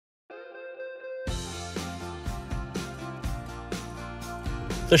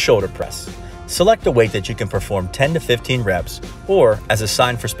The shoulder press. Select a weight that you can perform 10 to 15 reps or as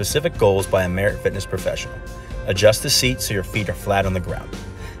assigned for specific goals by a Merit Fitness professional. Adjust the seat so your feet are flat on the ground.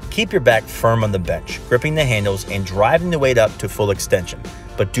 Keep your back firm on the bench, gripping the handles and driving the weight up to full extension,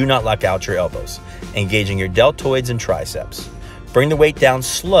 but do not lock out your elbows, engaging your deltoids and triceps. Bring the weight down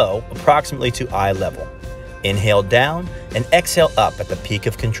slow, approximately to eye level. Inhale down and exhale up at the peak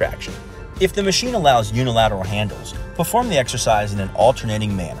of contraction. If the machine allows unilateral handles, perform the exercise in an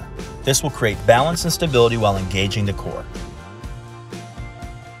alternating manner. This will create balance and stability while engaging the core.